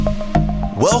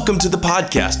Welcome to the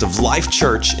podcast of Life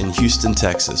Church in Houston,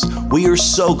 Texas. We are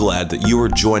so glad that you are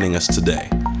joining us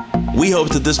today. We hope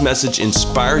that this message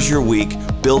inspires your week,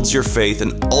 builds your faith,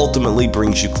 and ultimately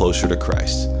brings you closer to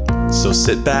Christ. So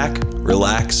sit back,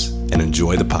 relax, and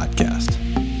enjoy the podcast.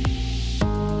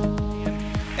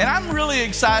 And I'm really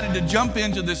excited to jump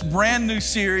into this brand new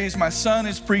series. My son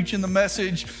is preaching the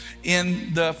message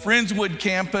in the Friendswood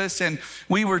campus, and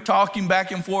we were talking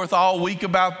back and forth all week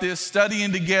about this,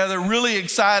 studying together, really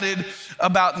excited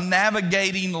about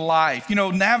navigating life. You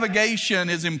know, navigation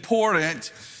is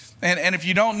important, and if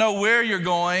you don't know where you're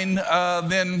going,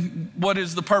 then what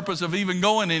is the purpose of even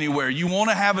going anywhere? You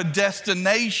want to have a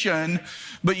destination,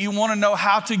 but you want to know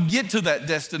how to get to that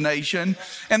destination.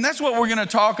 And that's what we're going to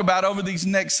talk about over these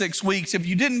next 6 weeks. If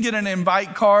you didn't get an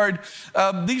invite card,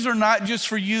 these are not just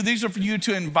for you. These are for you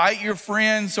to invite your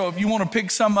friends. So if you want to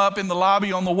pick some up in the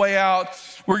lobby on the way out,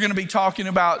 we're going to be talking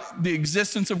about the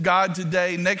existence of God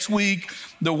today. Next week,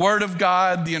 the Word of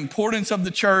God, the importance of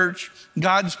the church,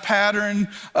 God's pattern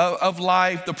of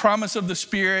life, the promise of the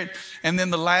Spirit, and then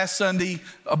the last Sunday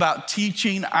about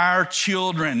teaching our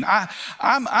children.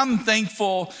 I'm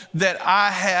thankful that I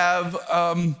have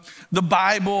the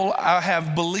Bible, I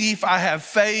have belief, I have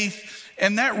faith,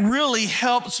 and that really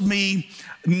helps me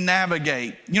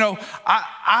navigate. You know,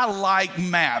 I like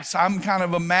maps. I'm kind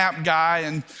of a map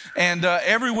guy, and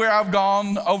everywhere I've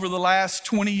gone over the last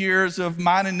 20 years of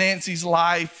mine and Nancy's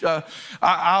life,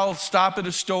 I'll stop at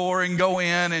a store and go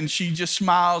in, and she just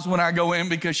smiles when I go in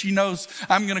because she knows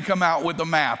I'm going to come out with a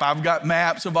map. I've got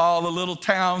maps of all the little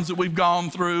towns that we've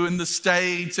gone through in the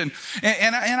States, and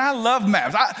I love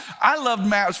maps. I loved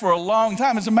maps for a long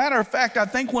time. As a matter of fact, I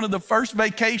think one of the first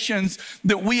vacations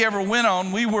that we ever went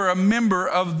on, we were a member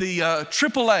of the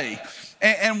AAA.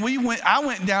 And I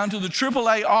went down to the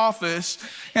AAA office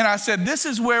and I said, this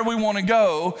is where we want to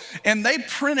go. And they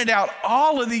printed out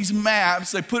all of these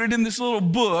maps. They put it in this little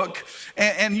book,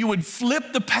 and you would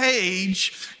flip the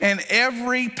page, and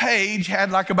every page had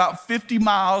like about 50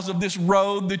 miles of this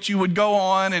road that you would go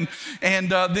on, and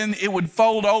then it would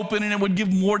fold open and it would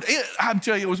give more. I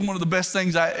tell you, it was one of the best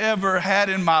things I ever had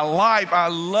in my life. I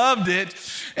loved it.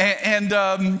 And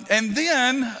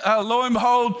then, lo and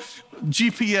behold,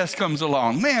 GPS comes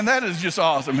along. Man, that is just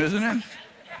awesome, isn't it?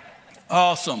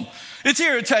 Awesome. It's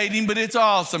irritating, but it's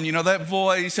awesome. You know, that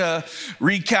voice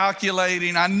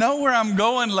recalculating. I know where I'm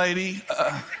going, lady.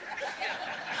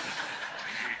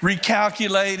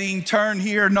 Recalculating, turn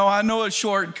here. No, I know a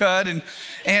shortcut. And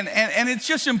it's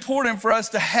just important for us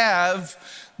to have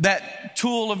that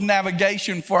tool of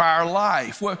navigation for our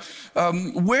life.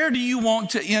 Where do you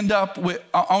want to end up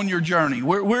on your journey?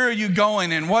 Where are you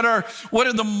going? And what are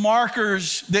the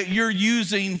markers that you're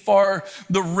using for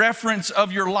the reference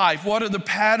of your life? What are the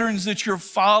patterns that you're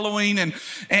following?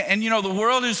 And you know, the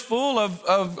world is full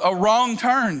of wrong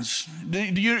turns. Do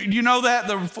you know that?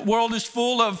 The world is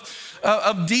full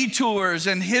of detours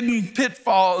and hidden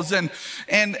pitfalls, and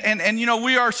you know,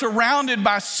 we are surrounded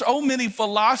by so many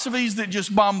philosophies that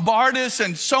just bombard us,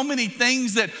 and so many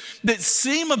things that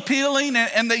seem appealing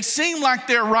and they seem like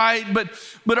they're right,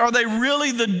 but are they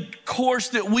really the course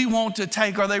that we want to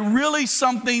take? Are they really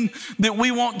something that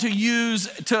we want to use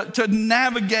to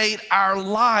navigate our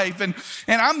life? And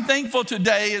I'm thankful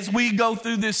today, as we go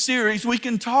through this series, we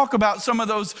can talk about some of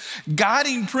those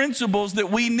guiding principles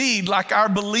that we need, like our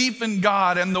belief in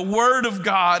God and the Word of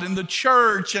God and the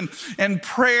church and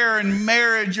prayer and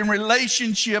marriage and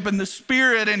relationship and the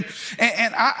Spirit. And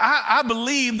I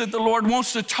believe that the Lord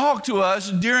wants to talk to us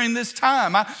during this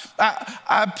time.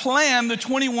 I plan the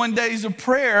 21 days of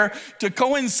prayer to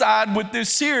coincide with this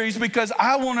series because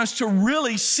I want us to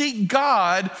really seek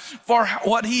God for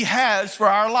what He has for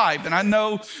our life. And I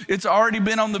know it's already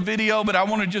been on the video, but I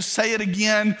want to just say it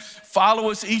again.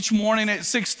 Follow us each morning at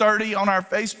 6:30 on our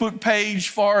Facebook page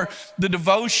for the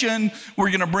devotion. We're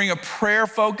going to bring a prayer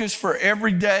focus for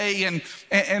every day.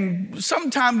 And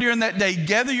sometime during that day,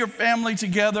 gather your family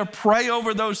together, pray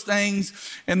over those things.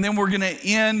 And then we're going to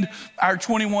end our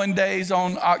 21 days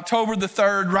on October the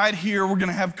 3rd right here. We're going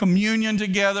to have communion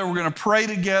together. We're going to pray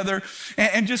together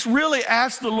and just really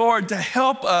ask the Lord to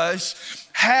help us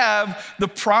have the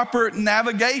proper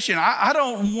navigation. I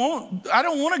don't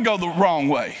want to go the wrong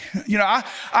way. You know,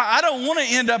 I don't want to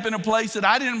end up in a place that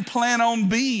I didn't plan on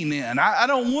being in. I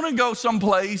don't want to go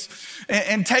someplace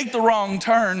and take the wrong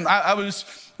turn. I was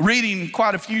reading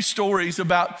quite a few stories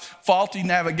about faulty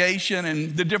navigation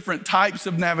and the different types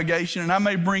of navigation, and I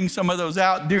may bring some of those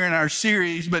out during our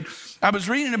series, but I was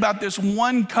reading about this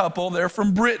one couple. They're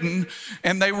from Britain,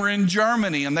 and they were in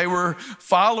Germany, and they were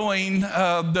following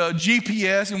the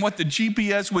GPS and what the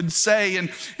GPS would say,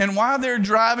 and while they're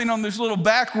driving on this little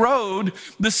back road,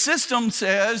 the system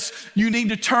says, you need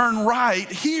to turn right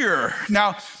here.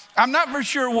 Now, I'm not for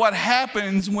sure what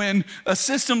happens when a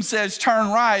system says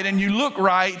turn right and you look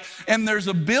right and there's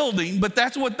a building, but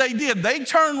that's what they did. They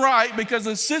turned right because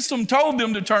the system told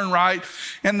them to turn right,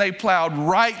 and they plowed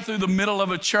right through the middle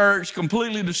of a church,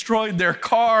 completely destroyed their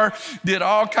car, did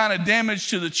all kind of damage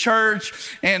to the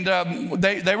church, and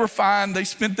they were fine. They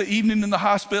spent the evening in the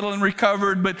hospital and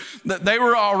recovered, but they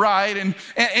were all right.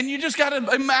 And you just got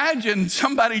to imagine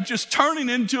somebody just turning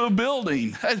into a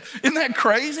building. Isn't that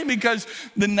crazy? Because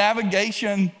the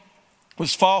navigation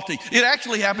was faulty. It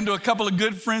actually happened to a couple of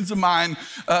good friends of mine.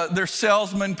 They're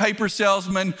salesmen, paper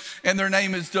salesmen, and their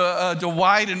name is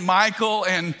Dwight and Michael.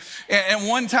 And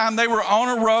one time they were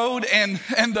on a road, and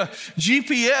the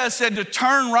GPS said to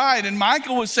turn right. And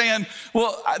Michael was saying,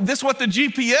 well, this is what the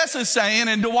GPS is saying.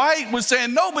 And Dwight was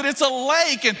saying, no, but it's a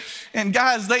lake. And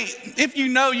guys, if you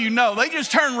know, you know. They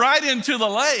just turned right into the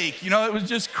lake. You know, it was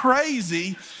just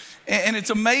crazy. And it's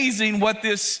amazing what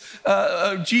this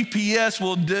GPS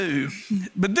will do.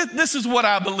 But this is what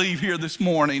I believe here this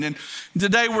morning. And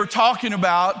today we're talking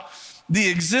about the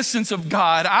existence of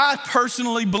God. I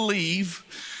personally believe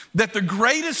that the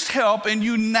greatest help in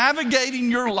you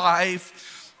navigating your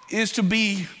life is to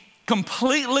be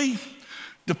completely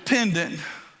dependent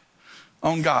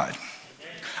on God.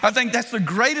 I think that's the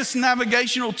greatest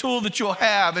navigational tool that you'll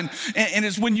have, and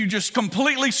it's when you just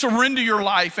completely surrender your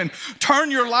life and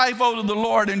turn your life over to the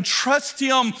Lord and trust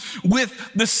Him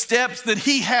with the steps that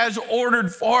He has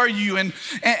ordered for you. And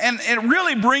it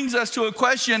really brings us to a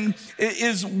question,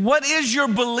 is what is your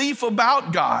belief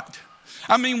about God?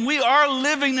 I mean, we are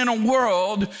living in a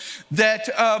world that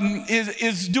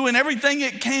is doing everything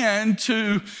it can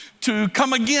to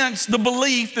come against the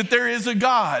belief that there is a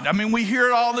God. I mean, we hear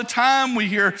it all the time. We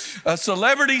hear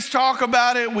celebrities talk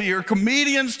about it. We hear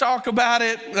comedians talk about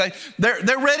it.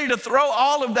 They're ready to throw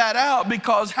all of that out,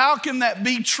 because how can that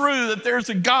be true that there's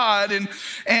a God? And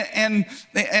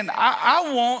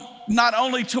I want not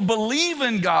only to believe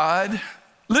in God,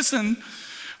 listen,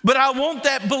 but I want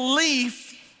that belief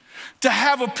to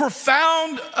have a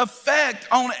profound effect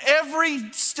on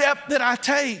every step that I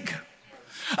take.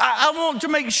 I want to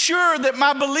make sure that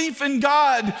my belief in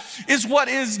God is what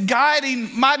is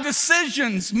guiding my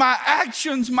decisions, my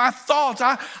actions, my thoughts.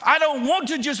 I don't want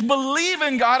to just believe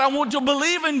in God. I want to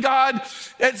believe in God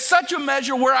at such a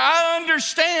measure where I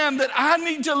understand that I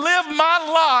need to live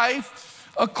my life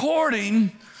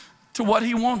according to what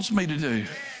He wants me to do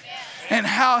and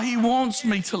how He wants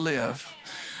me to live.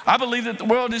 I believe that the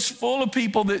world is full of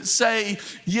people that say,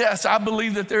 yes, I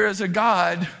believe that there is a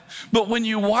God, but when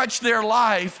you watch their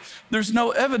life, there's no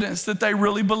evidence that they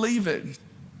really believe it.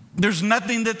 There's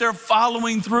nothing that they're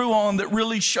following through on that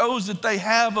really shows that they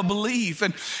have a belief.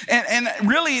 And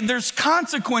really, there's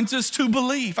consequences to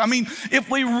belief. I mean,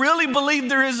 if we really believe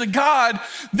there is a God,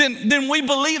 then we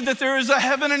believe that there is a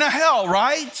heaven and a hell,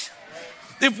 right?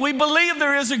 If we believe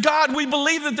there is a God, we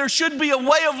believe that there should be a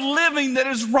way of living that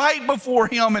is right before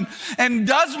Him. And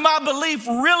does my belief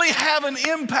really have an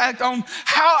impact on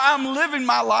how I'm living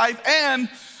my life and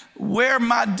where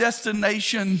my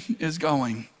destination is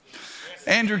going?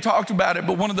 Andrew talked about it,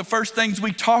 but one of the first things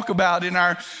we talk about in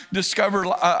our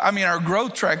our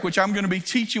growth track, which I'm going to be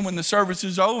teaching when the service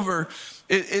is over,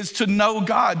 is to know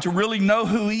God, to really know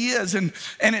who He is. And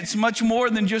it's much more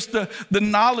than just the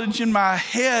knowledge in my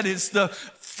head. It's the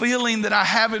feeling that I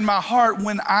have in my heart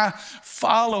when I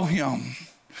follow Him.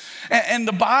 And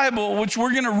the Bible, which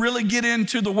we're going to really get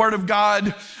into the Word of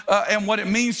God and what it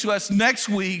means to us next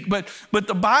week. But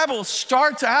the Bible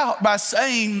starts out by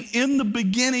saying, in the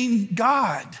beginning,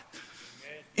 God.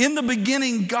 In the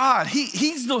beginning, God.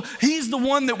 He's the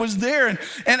one that was there. And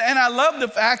I love the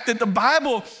fact that the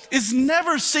Bible is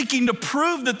never seeking to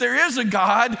prove that there is a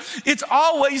God. It's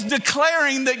always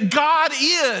declaring that God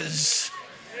is.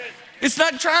 It's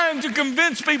not trying to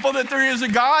convince people that there is a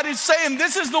God. It's saying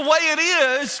this is the way it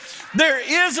is. There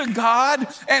is a God,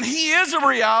 and He is a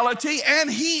reality, and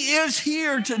He is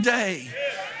here today.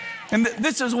 And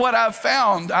this is what I've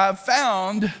found. I've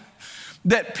found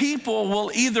that people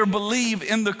will either believe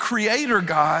in the Creator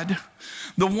God,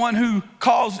 the one who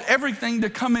caused everything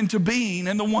to come into being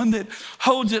and the one that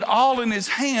holds it all in His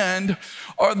hand,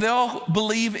 or they'll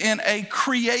believe in a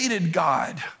created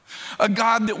God. a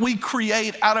God that we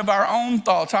create out of our own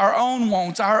thoughts, our own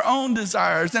wants, our own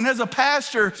desires. And as a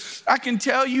pastor, I can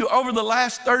tell you over the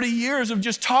last 30 years of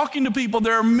just talking to people,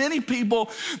 there are many people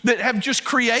that have just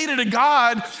created a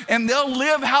God, and they'll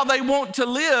live how they want to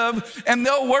live, and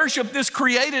they'll worship this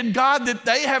created God that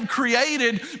they have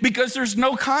created because there's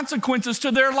no consequences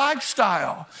to their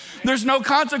lifestyle. There's no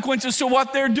consequences to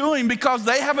what they're doing because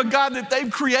they have a God that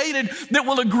they've created that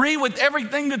will agree with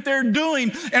everything that they're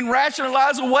doing and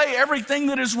rationalize away everything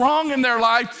that is wrong in their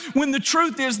life, when the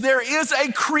truth is there is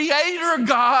a creator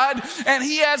God, and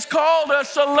he has called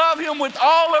us to love him with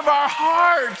all of our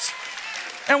hearts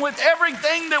and with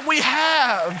everything that we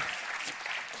have.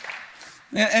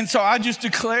 And so I just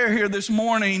declare here this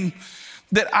morning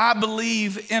that I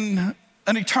believe in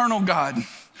an eternal God.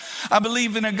 I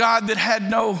believe in a God that had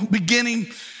no beginning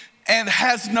and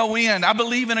has no end. I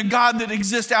believe in a God that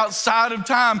exists outside of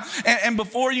time. And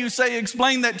before you say,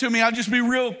 explain that to me, I'll just be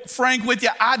real frank with you.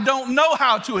 I don't know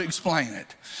how to explain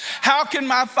it. How can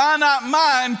my finite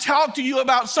mind talk to you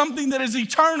about something that is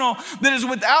eternal, that is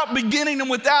without beginning and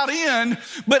without end?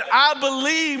 But I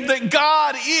believe that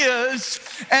God is,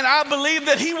 and I believe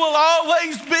that he will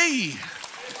always be.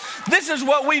 This is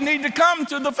what we need to come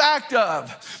to the fact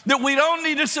of, that we don't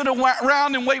need to sit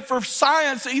around and wait for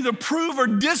science to either prove or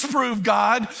disprove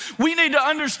God. We need to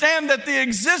understand that the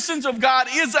existence of God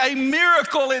is a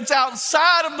miracle. It's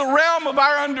outside of the realm of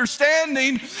our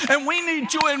understanding, and we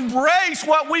need to embrace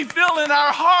what we feel in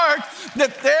our heart,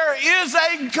 that there is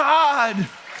a God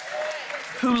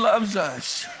who loves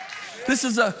us. This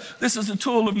is a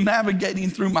tool of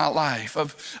navigating through my life,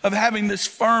 of having this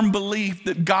firm belief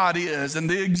that God is and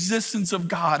the existence of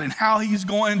God and how he's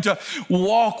going to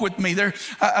walk with me.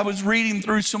 I was reading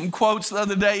through some quotes the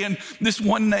other day, and this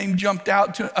one name jumped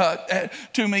out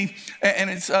to me,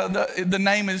 and it's the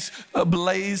name is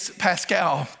Blaise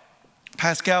Pascal.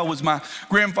 Pascal was my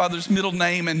grandfather's middle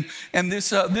name, and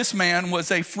this man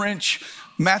was a French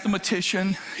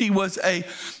mathematician. He was a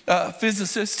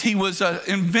physicist. He was an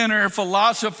inventor,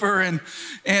 philosopher,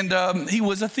 and he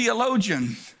was a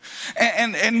theologian.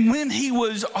 And when he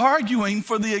was arguing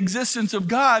for the existence of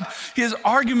God, his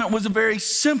argument was a very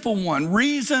simple one.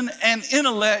 Reason and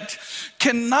intellect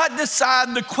cannot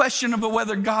decide the question of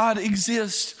whether God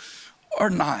exists or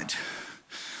not.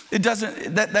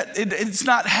 It's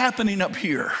not happening up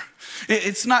here.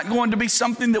 It's not going to be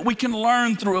something that we can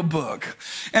learn through a book.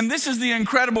 And this is the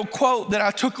incredible quote that I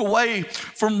took away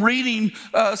from reading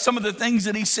some of the things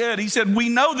that he said. He said, "We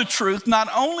know the truth not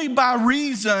only by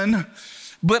reason,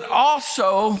 but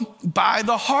also by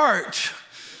the heart."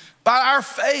 By our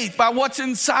faith, by what's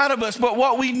inside of us, but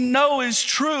what we know is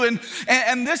true.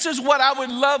 And this is what I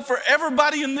would love for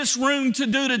everybody in this room to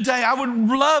do today. I would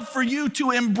love for you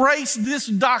to embrace this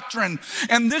doctrine.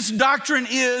 And this doctrine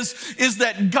is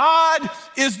that God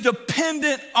is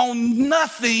dependent on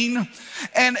nothing,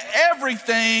 and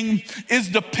everything is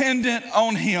dependent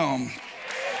on him.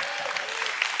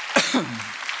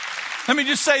 Let me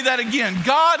just say that again.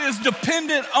 God is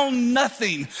dependent on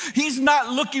nothing. He's not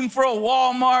looking for a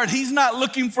Walmart. He's not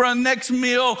looking for a next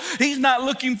meal. He's not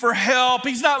looking for help.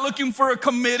 He's not looking for a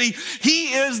committee. He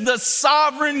is the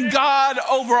sovereign God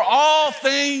over all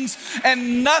things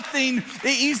and nothing.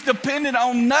 He's dependent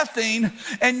on nothing.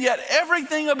 And yet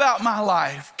everything about my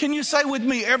life, can you say with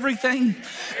me, everything?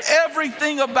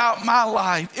 Everything about my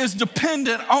life is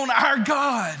dependent on our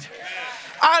God.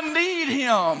 I need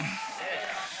him.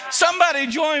 Somebody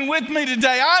join with me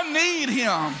today. I need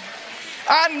him.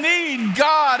 I need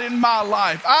God in my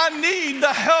life. I need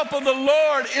the help of the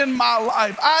Lord in my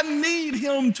life. I need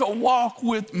him to walk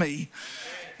with me.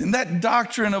 And that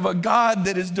doctrine of a God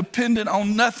that is dependent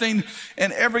on nothing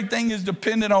and everything is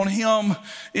dependent on him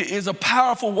is a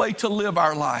powerful way to live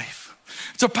our life.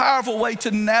 It's a powerful way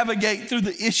to navigate through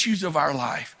the issues of our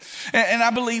life. And I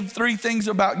believe three things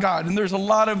about God. And there's a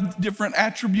lot of different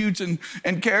attributes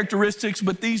and characteristics,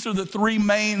 but these are the three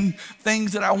main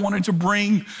things that I wanted to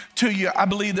bring to you. I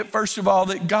believe that, first of all,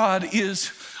 that God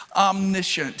is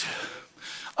omniscient.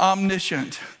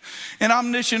 Omniscient. And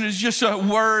omniscient is just a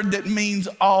word that means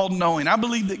all-knowing. I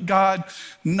believe that God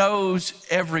knows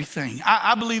everything.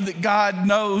 I believe that God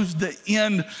knows the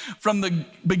end from the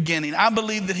beginning. I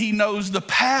believe that he knows the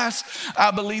past.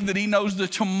 I believe that he knows the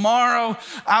tomorrow.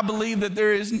 I believe that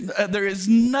there is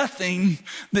nothing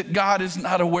that God is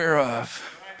not aware of.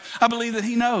 I believe that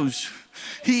he knows.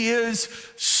 He is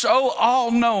so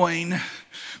all-knowing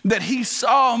that he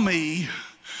saw me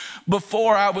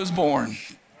before I was born.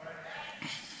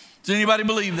 Does anybody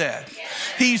believe that?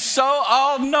 He's so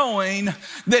all-knowing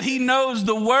that he knows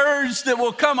the words that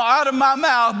will come out of my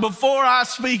mouth before I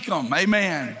speak them.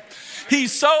 Amen.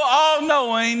 He's so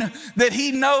all-knowing that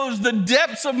he knows the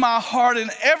depths of my heart and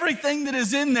everything that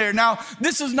is in there. Now,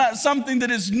 this is not something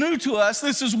that is new to us.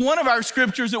 This is one of our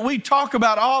scriptures that we talk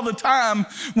about all the time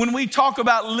when we talk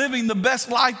about living the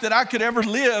best life that I could ever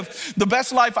live. The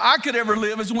best life I could ever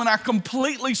live is when I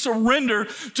completely surrender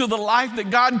to the life that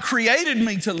God created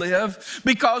me to live,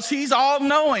 because he's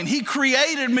all-knowing. He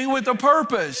created me with a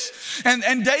purpose.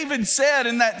 And David said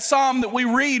in that psalm that we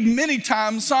read many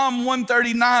times, Psalm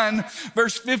 139,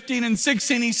 verse 15 and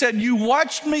 16, he said, you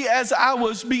watched me as I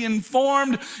was being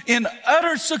formed in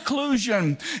utter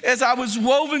seclusion, as I was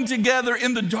woven together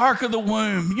in the dark of the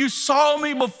womb. You saw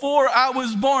me before I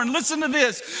was born. Listen to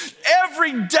this.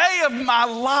 Every day of my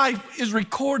life is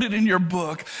recorded in your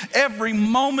book. Every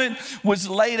moment was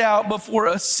laid out before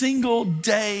a single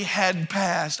day had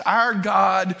passed. Our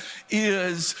God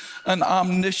is an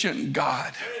omniscient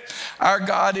God. Our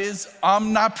God is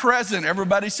omnipresent.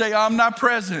 Everybody say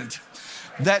omnipresent.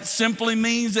 That simply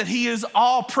means that he is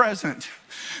all present,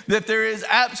 that there is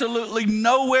absolutely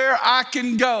nowhere I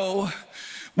can go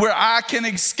where I can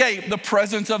escape the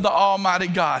presence of the Almighty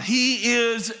God. He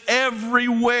is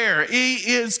everywhere. He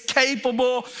is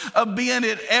capable of being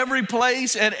at every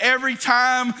place at every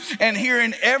time and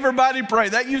hearing everybody pray.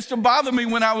 That used to bother me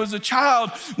when I was a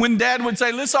child, when Dad would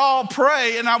say, let's all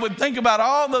pray. And I would think about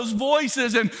all those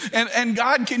voices and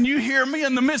God, can you hear me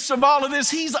in the midst of all of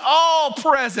this? He's all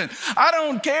present. I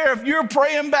don't care if you're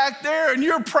praying back there and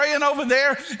you're praying over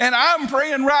there and I'm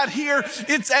praying right here.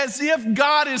 It's as if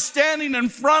God is standing in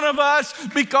front of us,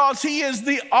 because he is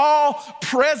the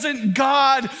all-present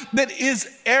God that is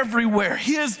everywhere.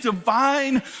 His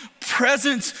divine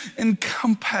presence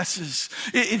encompasses.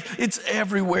 It's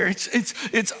everywhere.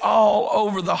 It's all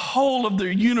over the whole of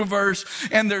the universe,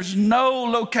 and there's no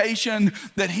location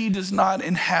that he does not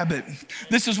inhabit.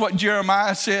 This is what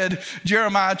Jeremiah said.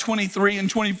 Jeremiah 23 and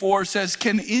 24 says,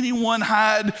 can anyone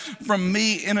hide from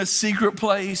me in a secret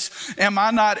place? Am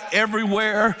I not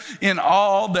everywhere in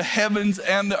all the heavens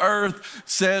and the earth,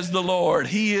 says the Lord.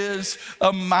 He is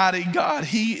a mighty God.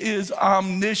 He is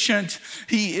omniscient.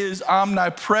 He is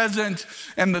omnipresent.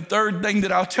 And the third thing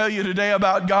that I'll tell you today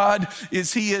about God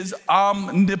is he is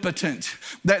omnipotent.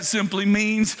 That simply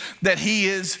means that he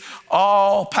is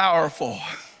all powerful.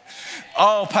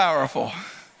 All powerful.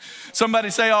 Somebody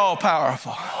say all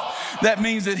powerful. That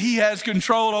means that he has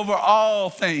control over all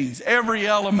things, every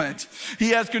element. He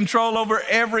has control over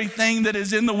everything that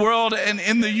is in the world and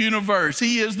in the universe.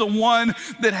 He is the one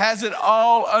that has it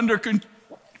all under control.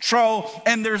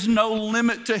 And there's no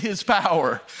limit to his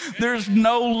power. There's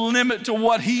no limit to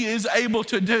what he is able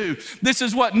to do. This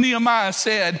is what Nehemiah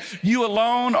said. You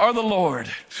alone are the Lord.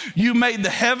 You made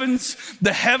the heavens,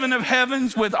 the heaven of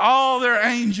heavens with all their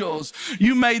angels.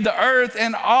 You made the earth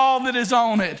and all that is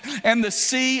on it, and the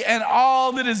sea and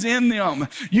all that is in them.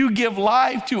 You give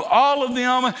life to all of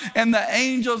them, and the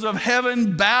angels of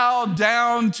heaven bow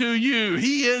down to you.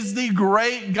 He is the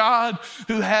great God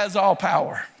who has all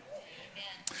power.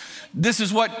 This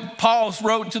is what Paul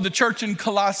wrote to the church in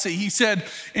Colossae. He said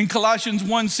in Colossians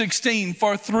 1:16,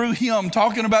 for through him,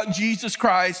 talking about Jesus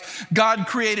Christ, God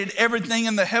created everything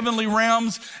in the heavenly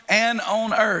realms and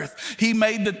on earth. He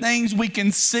made the things we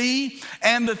can see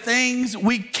and the things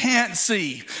we can't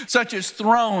see, such as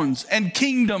thrones and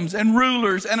kingdoms and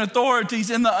rulers and authorities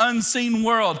in the unseen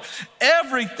world.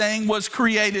 Everything was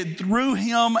created through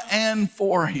him and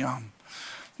for him.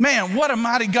 Man, what a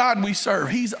mighty God we serve.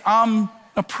 He's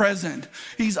omnipresent.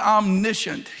 He's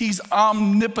omniscient. He's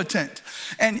omnipotent.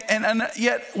 And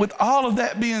yet, with all of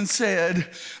that being said,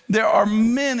 there are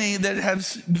many that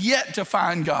have yet to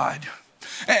find God.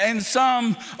 And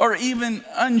some are even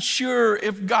unsure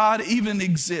if God even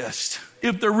exists,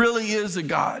 if there really is a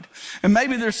God. And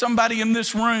maybe there's somebody in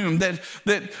this room that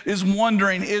is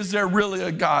wondering, is there really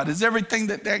a God? Is everything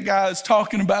that guy is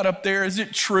talking about up there, is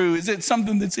it true? Is it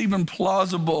something that's even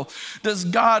plausible? Does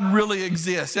God really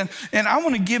exist? And I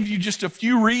want to give you just a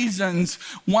few reasons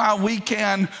why we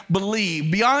can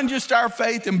believe. Beyond just our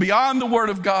faith and beyond the Word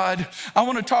of God, I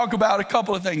want to talk about a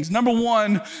couple of things. Number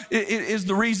one is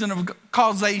the reason of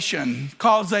causation.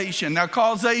 Causation. Now,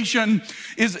 causation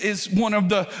is one of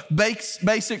the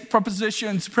basic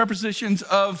prepositions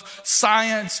of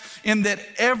science, in that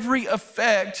every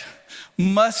effect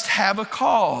must have a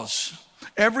cause.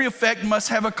 Every effect must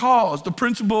have a cause, the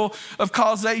principle of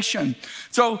causation.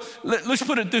 So let's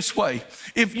put it this way.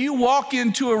 If you walk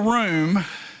into a room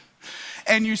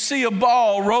and you see a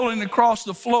ball rolling across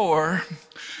the floor,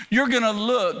 you're going to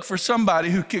look for somebody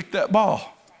who kicked that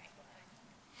ball.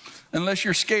 Unless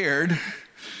you're scared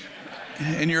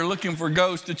and you're looking for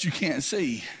ghosts that you can't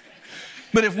see.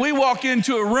 But if we walk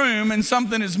into a room and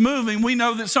something is moving, we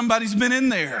know that somebody's been in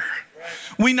there.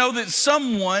 We know that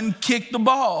someone kicked the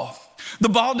ball. The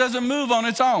ball doesn't move on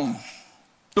its own.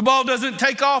 The ball doesn't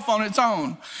take off on its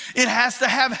own. It has to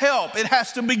have help. It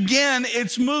has to begin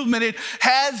its movement. It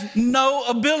has no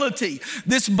ability.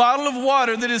 This bottle of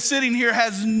water that is sitting here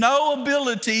has no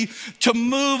ability to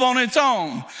move on its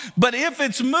own. But if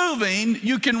it's moving,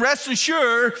 you can rest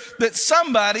assured that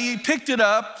somebody picked it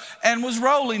up and was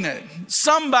rolling it.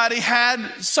 Somebody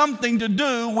had something to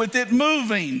do with it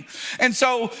moving. And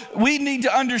so we need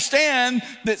to understand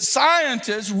that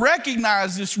scientists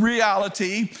recognize this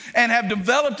reality and have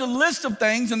developed a list of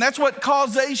things, and that's what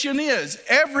causation is.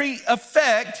 Every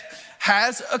effect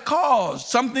has a cause.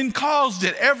 Something caused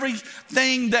it.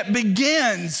 Everything that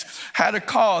begins had a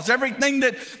cause. Everything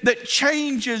that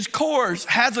changes course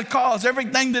has a cause.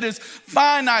 Everything that is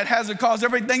finite has a cause.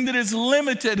 Everything that is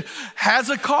limited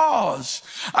has a cause.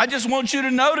 I just want you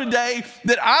to know today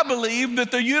that I believe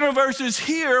that the universe is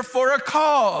here for a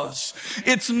cause.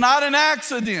 It's not an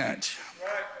accident.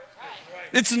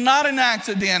 It's not an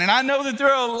accident. And I know that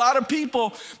there are a lot of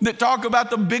people that talk about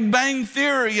the Big Bang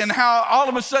Theory and how all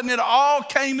of a sudden it all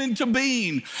came into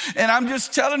being. And I'm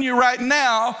just telling you right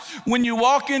now, when you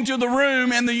walk into the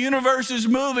room and the universe is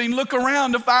moving, look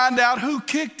around to find out who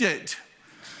kicked it,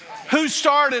 who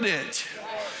started it.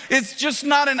 It's just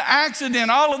not an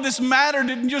accident. All of this matter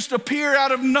didn't just appear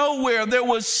out of nowhere. There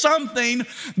was something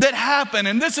that happened.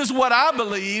 And this is what I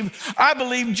believe. I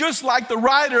believe just like the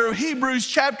writer of Hebrews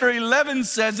chapter 11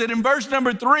 says it in verse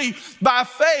number 3, by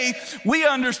faith, we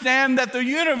understand that the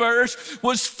universe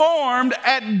was formed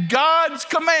at God's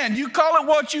command. You call it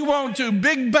what you want to,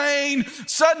 Big Bang,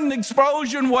 sudden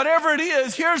explosion, whatever it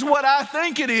is. Here's what I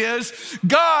think it is.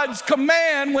 God's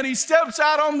command when he steps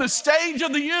out on the stage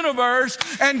of the universe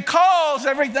and calls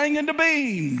everything into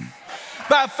being.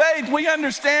 By faith, we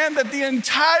understand that the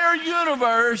entire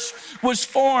universe was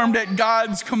formed at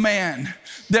God's command.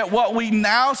 That what we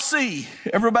now see,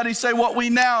 everybody say what we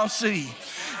now see,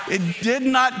 it did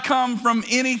not come from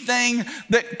anything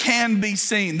that can be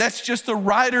seen. That's just the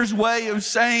writer's way of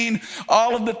saying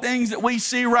all of the things that we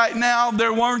see right now, they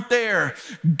weren't there.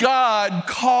 God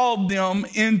called them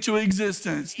into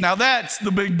existence. Now that's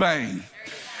the Big Bang.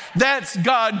 That's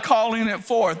God calling it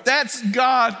forth. That's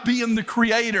God being the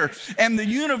creator. And the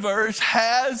universe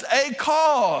has a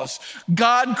cause.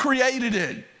 God created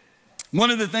it. One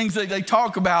of the things that they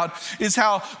talk about is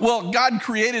how, well, God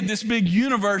created this big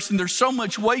universe and there's so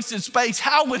much wasted space.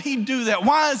 How would he do that?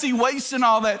 Why is he wasting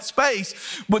all that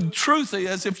space? But the truth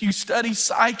is, if you study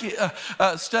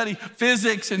study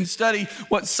physics and study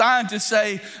what scientists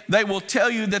say, they will tell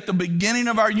you that the beginning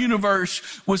of our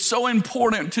universe was so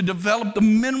important to develop the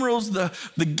minerals, the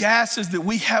gases that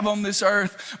we have on this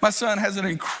earth. My son has an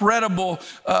incredible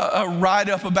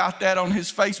write-up about that on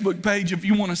his Facebook page. If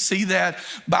you want to see that,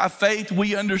 by faith,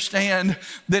 we understand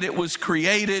that it was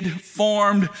created,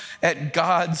 formed at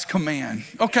God's command.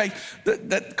 Okay,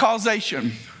 that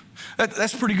causation,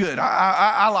 that's pretty good.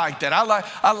 I like that.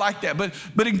 I like that.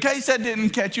 But in case that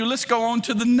didn't catch you, let's go on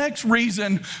to the next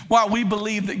reason why we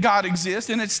believe that God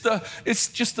exists, and it's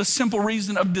just the simple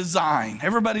reason of design.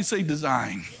 Everybody say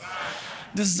design.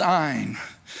 Design.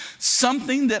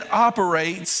 Something that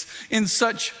operates in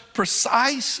such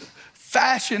precise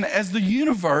fashion as the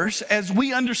universe, as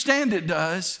we understand it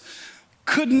does,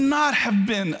 could not have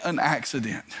been an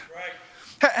accident.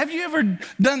 Right. Have you ever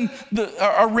done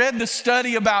or read the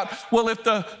study about, well, if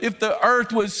the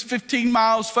earth was 15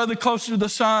 miles further closer to the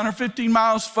sun or 15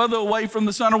 miles further away from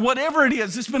the sun or whatever it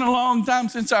is? It's been a long time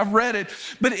since I've read it,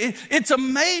 but it's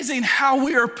amazing how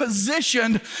we are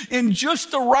positioned in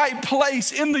just the right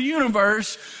place in the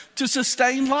universe to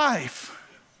sustain life.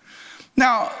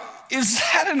 Now, is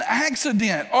that an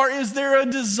accident or is there a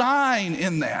design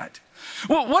in that?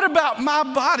 Well, what about my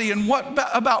body and what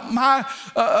about my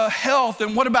health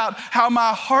and what about how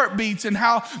my heart beats and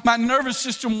how my nervous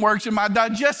system works and my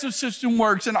digestive system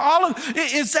works and all of,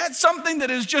 is that something that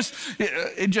is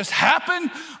it just happened?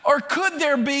 Or could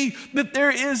there be that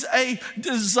there is a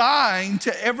design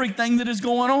to everything that is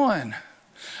going on?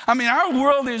 I mean, our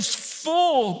world is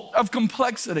full of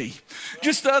complexity.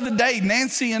 Just the other day,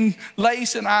 Nancy and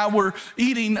Lace and I were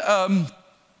eating,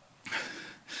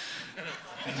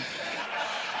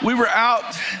 we were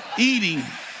out eating.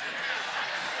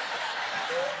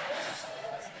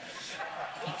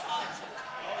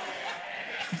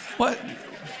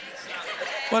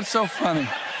 What's so funny?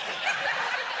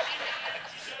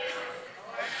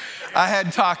 I had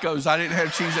tacos. I didn't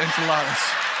have cheese enchiladas.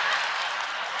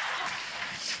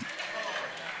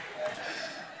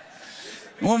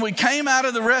 When we came out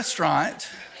of the restaurant,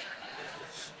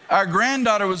 our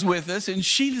granddaughter was with us, and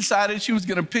she decided she was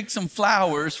going to pick some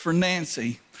flowers for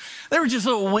Nancy. They were just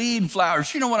little weed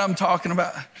flowers. You know what I'm talking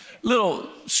about? Little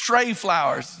stray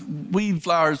flowers, weed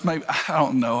flowers, maybe. I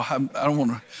don't know. I don't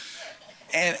want to.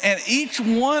 And each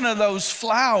one of those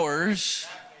flowers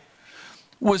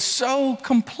was so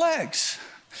complex.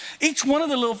 Each one of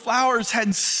the little flowers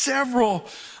had several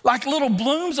like little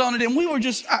blooms on it. And we were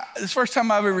just, it's the first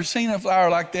time I've ever seen a flower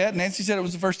like that. Nancy said it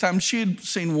was the first time she had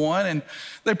seen one. And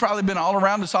they've probably been all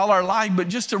around us all our life. But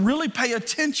just to really pay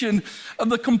attention of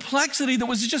the complexity that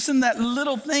was just in that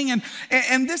little thing.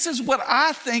 And this is what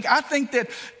I think. I think that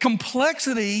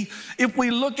complexity, if we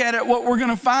look at it, what we're going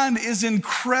to find is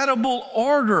incredible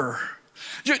order.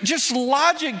 Just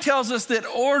logic tells us that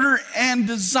order and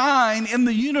design in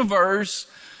the universe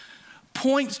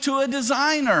points to a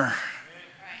designer.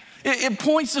 It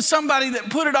points to somebody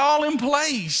that put it all in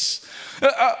place.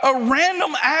 A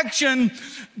random action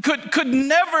could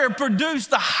never produce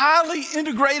the highly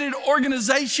integrated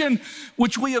organization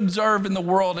which we observe in the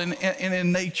world and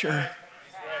in nature.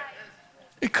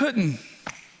 It couldn't.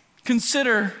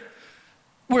 Consider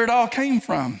where it all came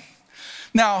from.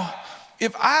 Now,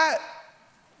 if I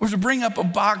was to bring up a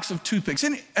box of toothpicks.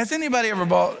 Has anybody ever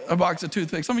bought a box of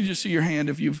toothpicks? Let me just see your hand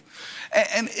if you've,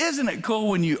 and isn't it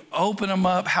cool when you open them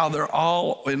up, how they're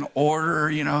all in order,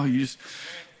 you know, it's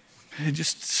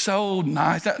just so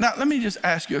nice. Now, let me just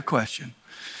ask you a question.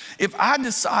 If I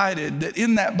decided that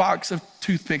in that box of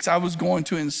toothpicks, I was going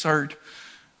to insert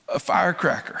a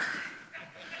firecracker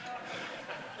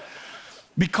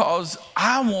because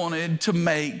I wanted to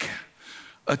make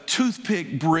a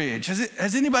toothpick bridge.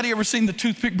 Has anybody ever seen the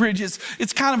toothpick bridge?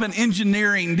 It's kind of an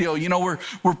engineering deal, you know,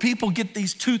 where people get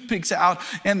these toothpicks out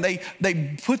and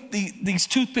they put these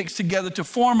toothpicks together to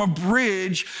form a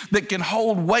bridge that can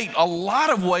hold weight, a lot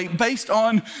of weight based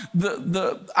on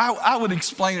I would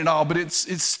explain it all, but it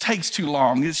takes too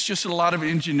long. It's just a lot of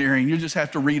engineering. You just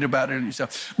have to read about it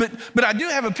yourself. But I do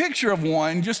have a picture of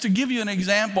one just to give you an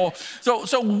example.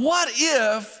 So what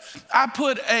if I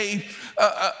put a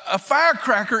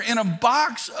firecracker in a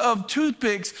box of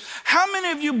toothpicks? How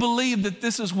many of you believe that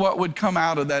this is what would come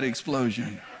out of that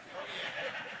explosion?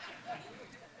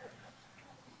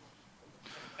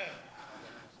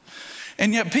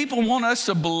 And yet people want us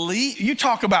to believe. You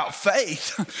talk about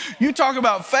faith. You talk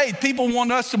about faith. People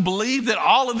want us to believe that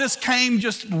all of this came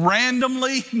just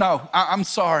randomly. No, I'm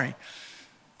sorry.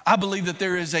 I believe that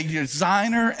there is a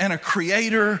designer and a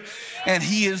creator, and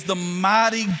he is the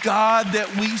mighty God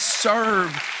that we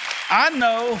serve. I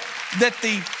know that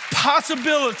the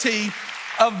possibility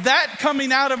of that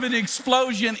coming out of an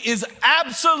explosion is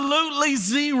absolutely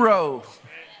zero.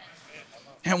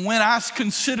 And when I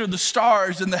consider the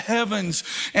stars and the heavens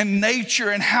and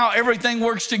nature and how everything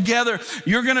works together,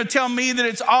 you're going to tell me that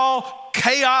it's all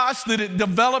chaos, that it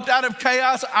developed out of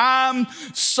chaos? I'm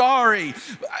sorry.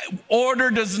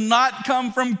 Order does not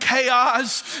come from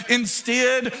chaos.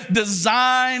 Instead,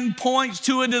 design points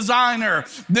to a designer.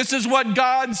 This is what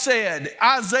God said,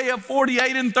 Isaiah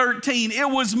 48:13. It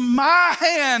was my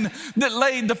hand that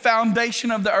laid the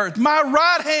foundation of the earth, my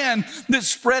right hand that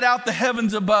spread out the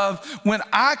heavens above. When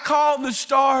I call the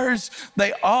stars,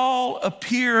 they all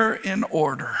appear in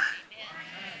order.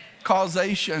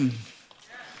 Causation.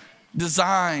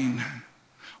 Design.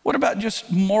 What about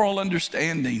just moral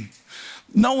understanding?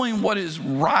 Knowing what is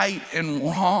right and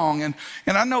wrong. And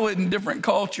I know in different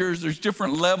cultures, there's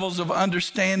different levels of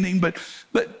understanding, but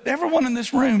everyone in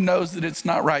this room knows that it's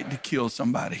not right to kill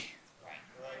somebody.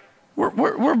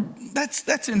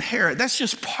 That's inherent. That's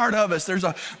just part of us. There's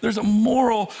a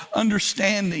moral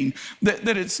understanding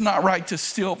that it's not right to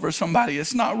steal for somebody.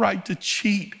 It's not right to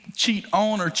cheat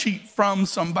on or cheat from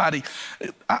somebody.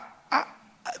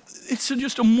 It's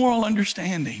just a moral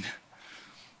understanding.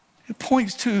 It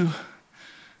points to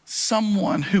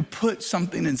someone who put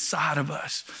something inside of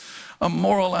us, a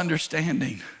moral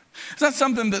understanding. It's not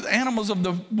something that animals of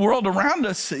the world around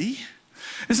us see.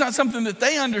 It's not something that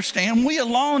they understand. We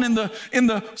alone in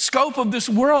the scope of this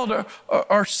world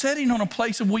are sitting on a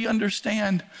place of we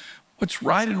understand what's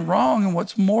right and wrong and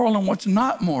what's moral and what's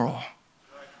not moral.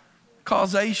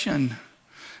 Causation,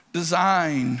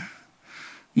 design,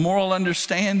 moral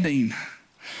understanding.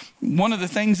 One of the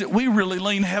things that we really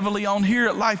lean heavily on here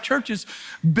at Life Church is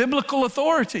biblical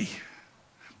authority.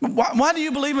 Why do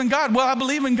you believe in God? Well, I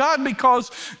believe in God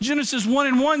because Genesis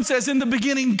 1:1 says, in the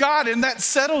beginning, God, and that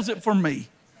settles it for me.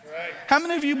 Right. How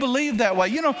many of you believe that way?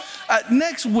 You know,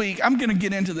 next week, I'm going to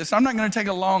get into this. I'm not going to take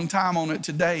a long time on it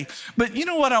today. But you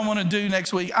know what I want to do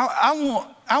next week? I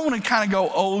want to kind of go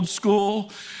old school.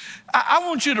 I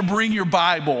want you to bring your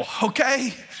Bible,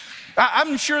 okay?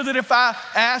 I'm sure that if I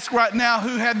ask right now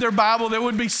who had their Bible, there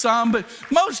would be some, but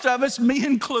most of us, me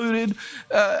included,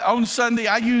 on Sunday,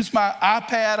 I use my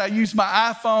iPad, I use my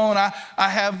iPhone, I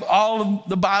have all of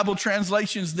the Bible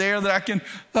translations there that I can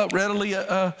readily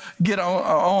get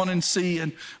on and see.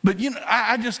 But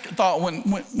I just thought when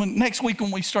next week when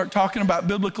we start talking about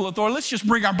biblical authority, let's just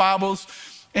bring our Bibles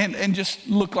and just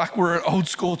look like we're an old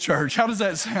school church. How does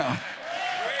that sound?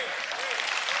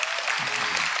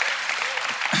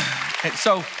 And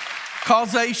so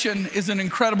causation is an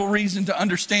incredible reason to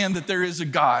understand that there is a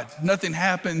God. Nothing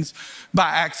happens by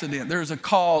accident. There's a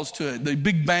cause to it. The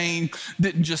Big Bang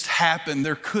didn't just happen.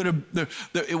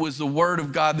 It was the Word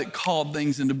of God that called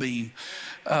things into being.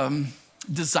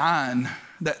 Design,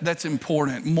 that's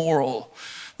important. The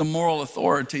moral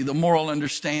authority, the moral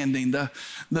understanding,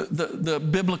 the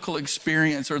biblical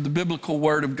experience or the biblical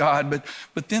Word of God.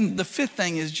 But then the fifth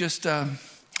thing is just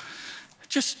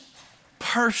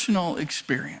personal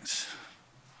experience.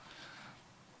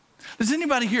 Does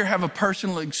anybody here have a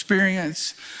personal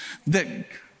experience that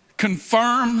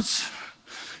confirms,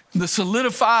 that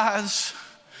solidifies,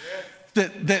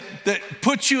 that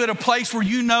puts you at a place where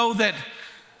you know that,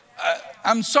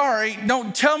 I'm sorry,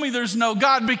 don't tell me there's no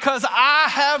God because I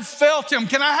have felt him.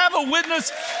 Can I have a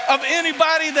witness of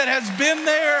anybody that has been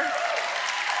there?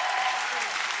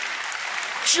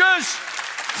 Just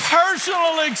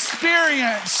personal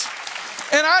experience.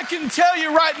 And I can tell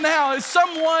you right now, as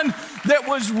someone that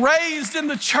was raised in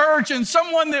the church and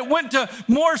someone that went to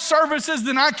more services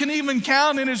than I can even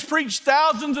count and has preached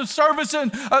thousands of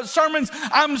sermons,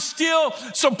 I'm still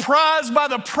surprised by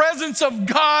the presence of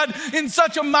God in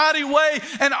such a mighty way.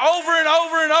 And over and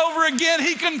over and over again,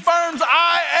 he confirms,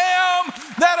 I am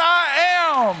that I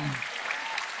am.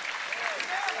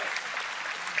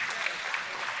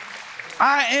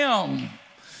 I am.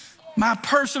 My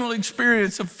personal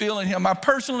experience of feeling him, my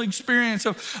personal experience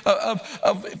of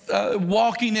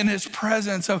walking in his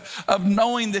presence, of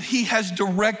knowing that he has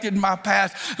directed my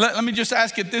path. Let me just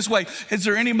ask it this way. Is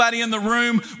there anybody in the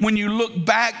room, when you look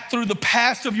back through the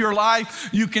past of your life,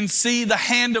 you can see the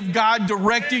hand of God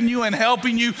directing you and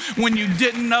helping you when you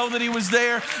didn't know that he was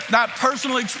there? That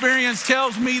personal experience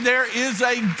tells me there is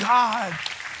a God.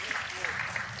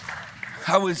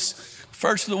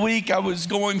 First of the week, I was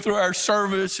going through our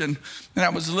service and I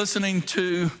was listening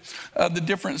to the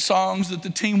different songs that the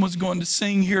team was going to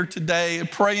sing here today,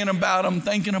 and praying about them,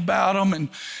 thinking about them.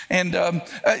 And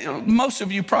most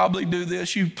of you probably do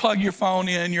this. You plug your phone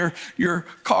in, your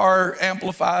car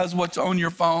amplifies what's on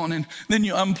your phone, and then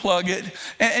you unplug it.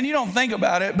 And you don't think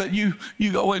about it, but you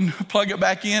go and plug it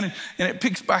back in, and it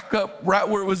picks back up right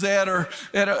where it was at, or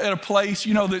at a place,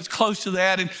 that's close to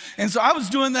that. And so I was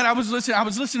doing that. I was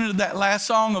listening to that last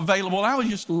song, Available, and I was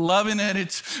just loving it.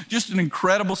 It's just an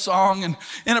incredible song. And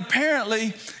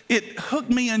apparently it hooked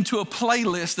me into a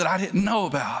playlist that I didn't know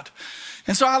about.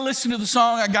 And so I listened to the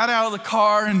song, I got out of the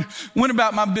car and went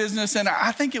about my business. And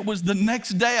I think it was the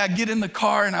next day I get in the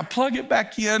car and I plug it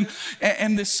back in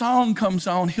and this song comes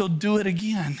on, He'll Do It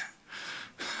Again.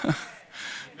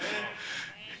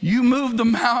 You moved the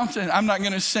mountain. I'm not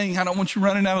going to sing. I don't want you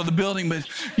running out of the building, but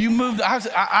you moved.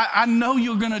 I know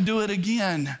you're going to do it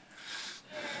again.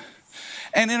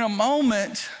 And in a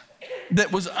moment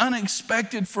that was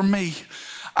unexpected for me,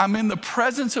 I'm in the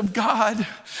presence of God,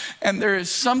 and there is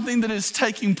something that is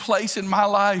taking place in my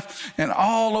life. And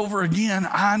all over again,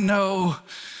 I know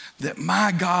that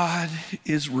my God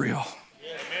is real.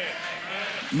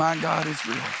 My God is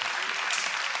real.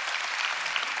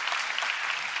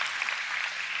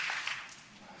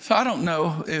 So I don't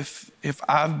know if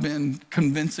I've been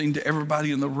convincing to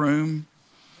everybody in the room.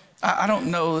 I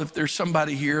don't know if there's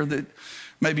somebody here that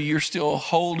maybe you're still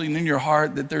holding in your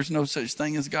heart that there's no such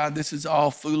thing as God. This is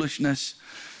all foolishness.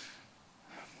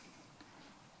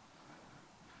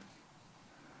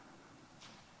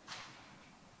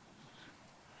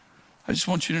 I just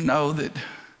want you to know that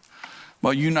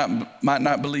while you might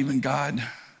not believe in God,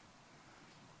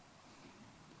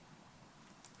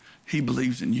 He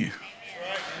believes in you.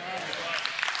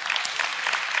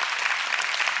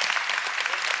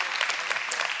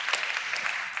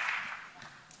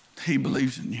 He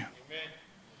believes in you.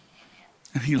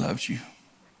 And He loves you.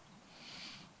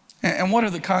 And what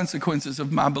are the consequences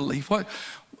of my belief?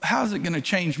 How is it going to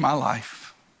change my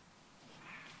life?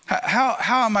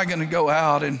 How am I going to go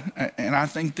out? And I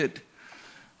think that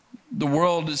the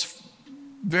world is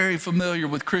very familiar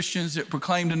with Christians that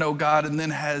proclaim to know God and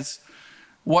then has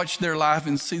watched their life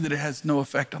and see that it has no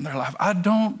effect on their life. I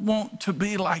don't want to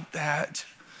be like that.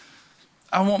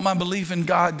 I want my belief in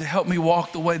God to help me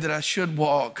walk the way that I should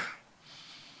walk.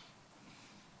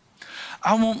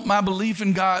 I want my belief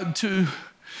in God to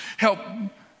help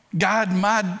guide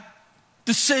my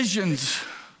decisions.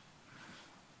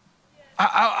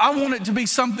 I want it to be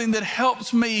something that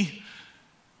helps me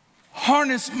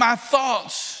harness my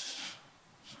thoughts.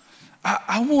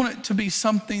 I want it to be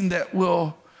something that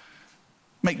will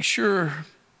make sure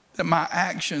that my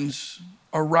actions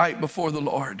are right before the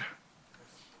Lord.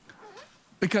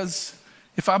 Because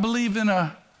if I believe in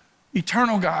an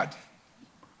eternal God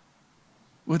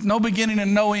with no beginning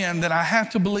and no end, then I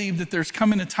have to believe that there's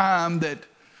coming a time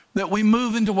that we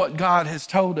move into what God has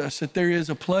told us, that there is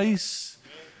a place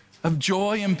of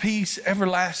joy and peace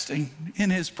everlasting in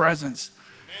his presence.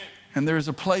 And there's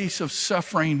a place of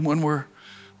suffering when we're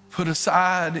put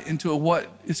aside into what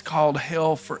is called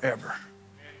hell forever.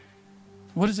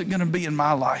 What is it going to be in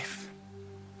my life?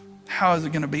 How is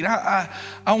it going to be? I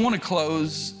want to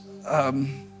close.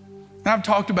 I've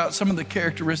talked about some of the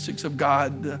characteristics of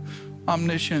God, the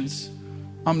omniscience,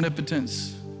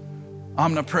 omnipotence,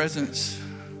 omnipresence.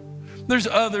 There's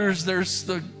others. There's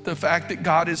the fact that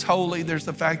God is holy. There's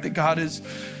the fact that God is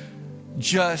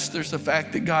just. There's the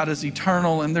fact that God is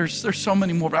eternal. And there's so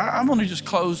many more. But I want to just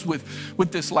close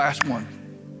with this last one.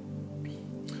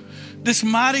 This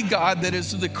mighty God that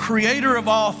is the creator of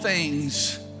all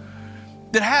things,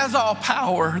 that has all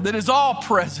power, that is all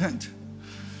present.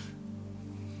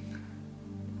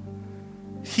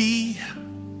 He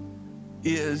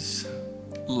is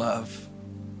love.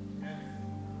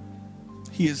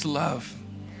 He is love.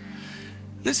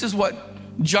 This is what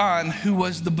John, who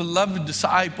was the beloved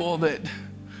disciple that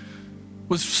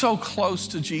was so close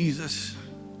to Jesus.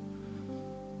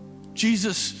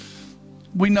 Jesus,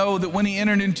 we know that when he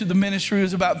entered into the ministry, he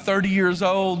was about 30 years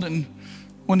old, and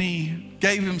when he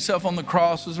gave himself on the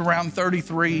cross was around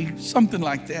 33, something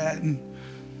like that. And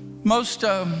most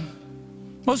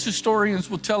historians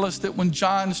will tell us that when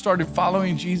John started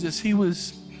following Jesus, he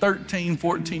was 13,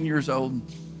 14 years old.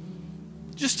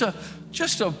 Just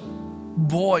a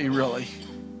boy, really.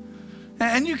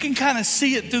 And you can kind of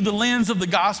see it through the lens of the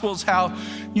Gospels, how,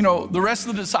 the rest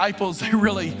of the disciples, they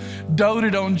really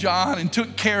doted on John and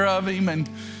took care of him.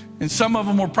 And some of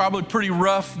them were probably pretty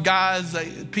rough guys.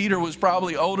 Peter was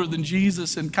probably older than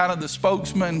Jesus and kind of the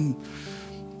spokesman.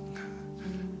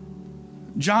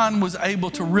 John was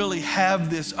able to really have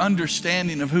this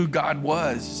understanding of who God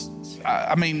was.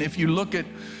 I mean, if you look at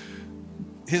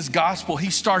his gospel, he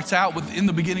starts out with, in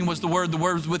the beginning was the Word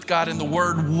was with God, and the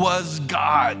Word was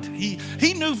God. He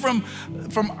knew from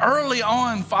early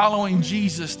on following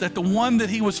Jesus that the one that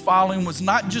he was following was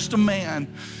not just a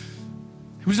man.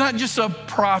 He was not just a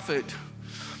prophet.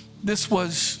 This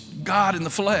was God in the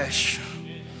flesh.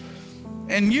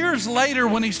 And years later,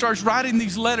 when he starts writing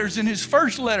these letters, in his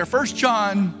first letter, 1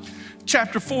 John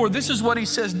chapter 4, this is what he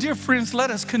says: "Dear friends, let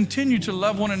us continue to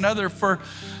love one another, for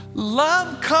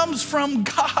love comes from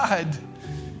God.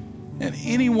 And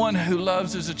anyone who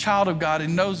loves is a child of God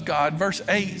and knows God." Verse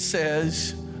 8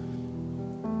 says,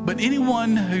 "But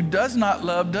anyone who does not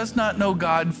love does not know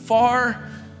God, for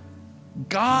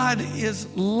God is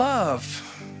love."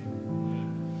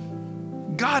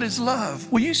 God is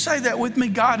love. Will you say that with me?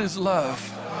 God is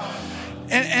love.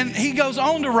 And he goes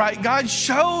on to write, God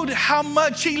showed how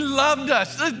much he loved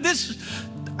us.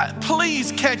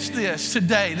 Please catch this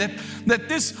today, that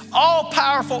this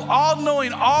all-powerful,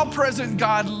 all-knowing, all-present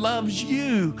God loves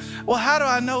you. Well, how do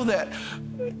I know that?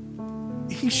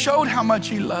 He showed how much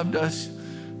he loved us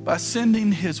by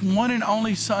sending his one and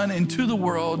only Son into the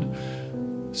world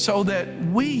so that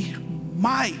we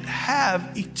might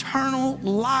have eternal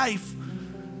life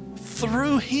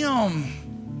through him.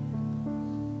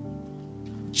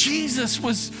 Jesus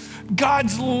was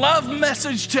God's love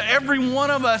message to every one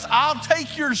of us. I'll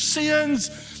take your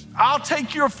sins. I'll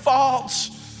take your faults.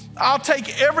 I'll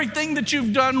take everything that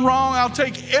you've done wrong. I'll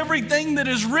take everything that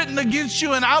is written against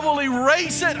you, and I will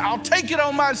erase it. I'll take it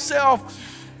on myself,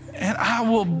 and I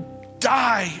will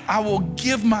die. I will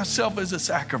give myself as a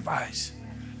sacrifice.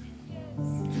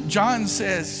 John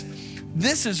says,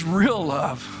 this is real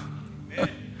love.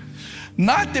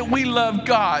 Not that we love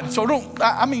God. So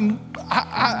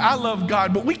I love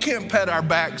God, but we can't pat our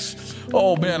backs.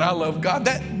 Oh man, I love God.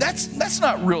 That's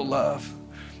not real love.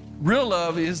 Real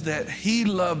love is that he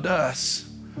loved us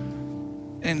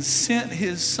and sent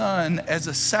his Son as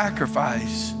a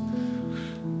sacrifice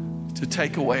to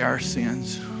take away our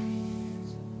sins.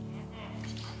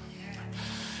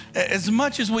 As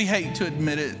much as we hate to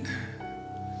admit it,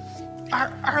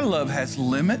 our love has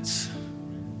limits.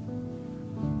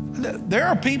 There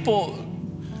are people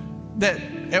that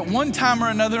at one time or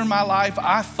another in my life,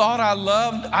 I thought I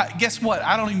loved. Guess what?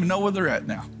 I don't even know where they're at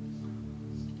now.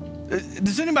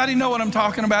 Does anybody know what I'm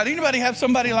talking about? Anybody have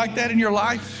somebody like that in your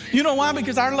life? You know why?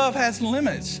 Because our love has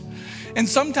limits. And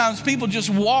sometimes people just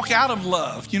walk out of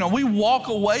love. You know, we walk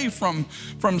away from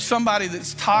somebody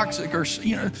that's toxic or,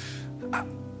 you know,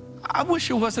 I wish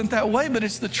it wasn't that way, but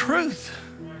it's the truth.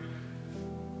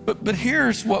 But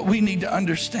here's what we need to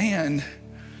understand,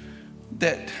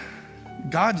 that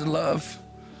God's love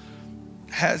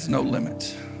has no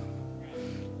limits.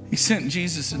 He sent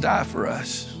Jesus to die for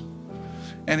us,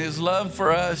 and his love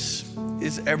for us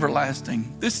is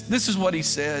everlasting. This is what he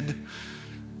said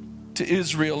to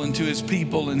Israel and to his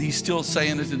people, and he's still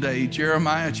saying it today.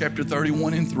 Jeremiah chapter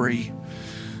 31:3.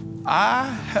 I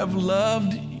have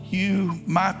loved you,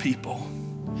 my people,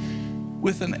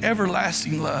 with an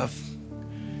everlasting love.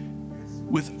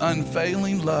 With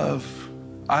unfailing love,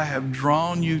 I have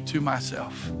drawn you to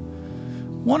myself.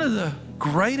 One of the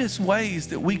greatest ways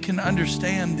that we can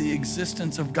understand the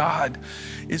existence of God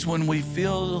is when we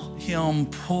feel him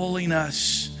pulling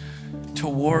us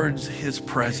towards his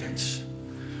presence,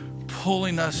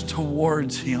 pulling us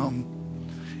towards him.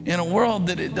 In a world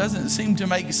that it doesn't seem to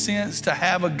make sense to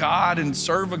have a God and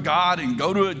serve a God and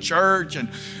go to a church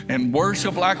and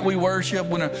worship like we worship,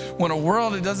 when a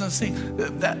world it doesn't seem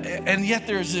that, and yet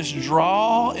there's this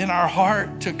draw in our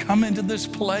heart to come into this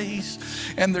place,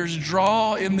 and there's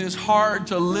draw in this heart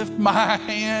to lift my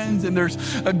hands, and there's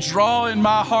a draw in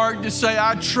my heart to say,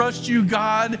 I trust you,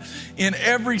 God, in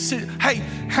every Hey,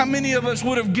 how many of us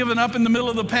would have given up in the middle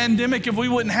of the pandemic if we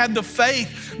wouldn't have the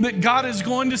faith that God is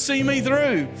going to see me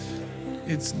through?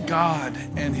 It's God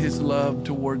and his love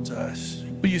towards us.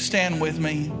 Will you stand with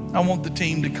me? I want the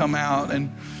team to come out,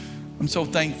 and I'm so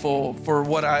thankful for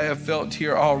what I have felt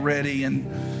here already,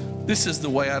 and this is the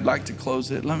way I'd like to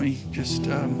close it. Let me just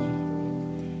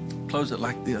close it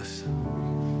like this.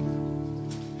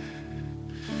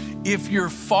 If you're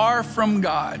far from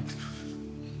God,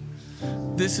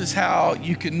 this is how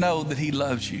you can know that he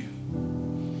loves you.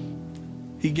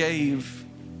 He gave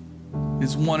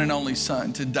his one and only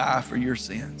son to die for your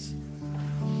sins.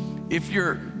 If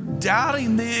you're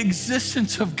doubting the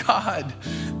existence of God,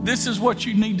 this is what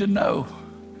you need to know,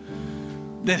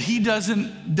 that he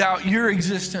doesn't doubt your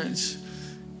existence,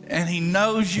 and he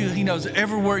knows you. He knows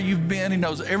everywhere you've been. He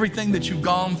knows everything that you've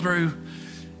gone through,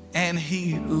 and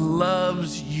he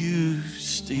loves you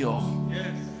still.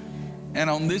 Yes. And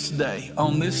on this day,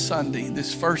 on this Sunday,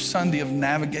 this first Sunday of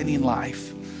navigating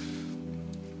life,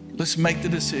 let's make the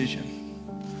decision.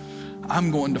 I'm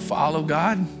going to follow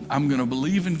God. I'm going to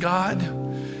believe in God.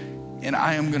 And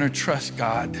I am going to trust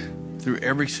God through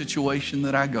every situation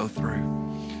that I go through,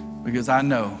 because I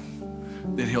know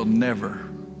that he'll never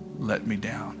let me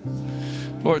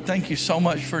down. Lord, thank you so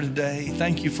much for today.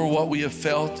 Thank you for what we have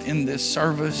felt in this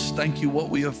service. Thank you what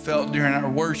we have felt during our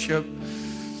worship.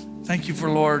 Thank you for,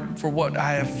 Lord, for what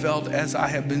I have felt as I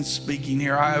have been speaking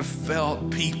here. I have felt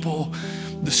people,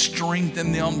 the strength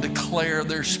in them declare,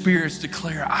 their spirits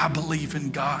declare, I believe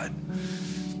in God.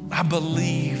 I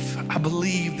believe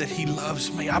that he loves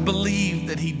me. I believe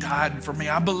that he died for me.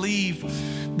 I believe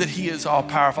that he is all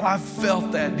powerful. I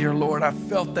felt that, dear Lord. I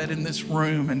felt that in this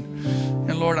room.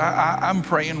 And Lord, I'm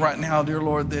praying right now, dear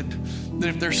Lord, that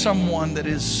if there's someone that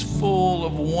is full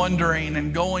of wondering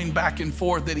and going back and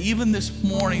forth, that even this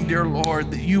morning, dear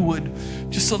Lord, that you would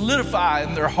just solidify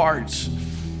in their hearts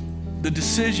the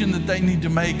decision that they need to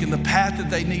make and the path that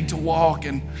they need to walk,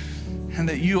 and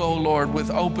that you, oh Lord,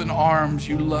 with open arms,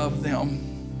 you love them.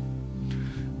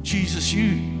 Jesus,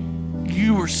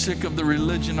 you were sick of the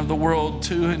religion of the world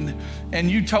too,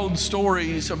 and you told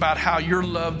stories about how your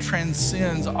love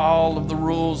transcends all of the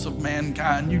rules of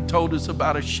mankind. You told us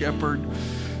about a shepherd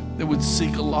that would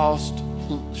seek a lost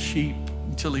sheep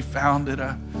until he found it,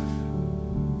 a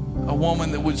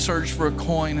woman that would search for a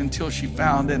coin until she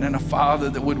found it, and a father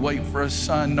that would wait for a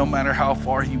son no matter how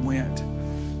far he went.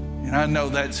 And I know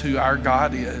that's who our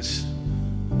God is,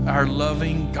 our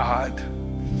loving God,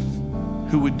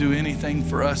 who would do anything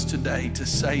for us today to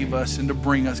save us and to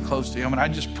bring us close to him. And I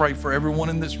just pray for everyone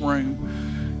in this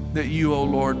room that you, oh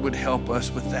Lord, would help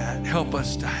us with that. Help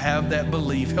us to have that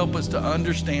belief. Help us to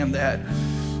understand that.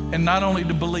 And not only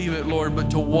to believe it, Lord, but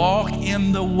to walk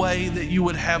in the way that you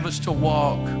would have us to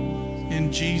walk. In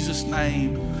Jesus'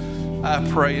 name, I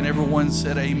pray. And everyone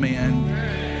said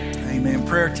amen. Amen.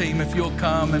 Prayer team, if you'll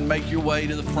come and make your way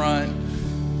to the front,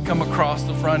 come across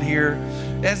the front here.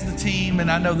 As the team,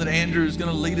 and I know that Andrew is going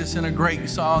to lead us in a great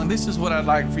song, this is what I'd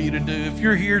like for you to do. If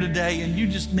you're here today and you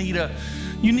just need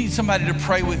You need somebody to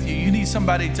pray with you. You need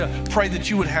somebody to pray that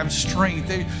you would have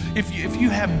strength. If you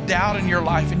have doubt in your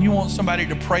life and you want somebody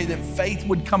to pray that faith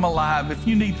would come alive, if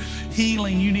you need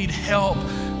healing, you need help,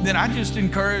 then I just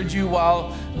encourage you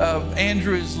while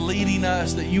Andrew is leading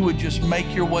us that you would just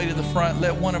make your way to the front.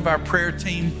 Let one of our prayer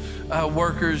team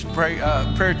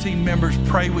prayer team members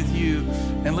pray with you,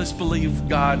 and let's believe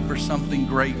God for something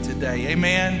great today.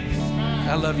 Amen.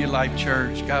 I love you, Life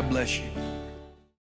Church. God bless you.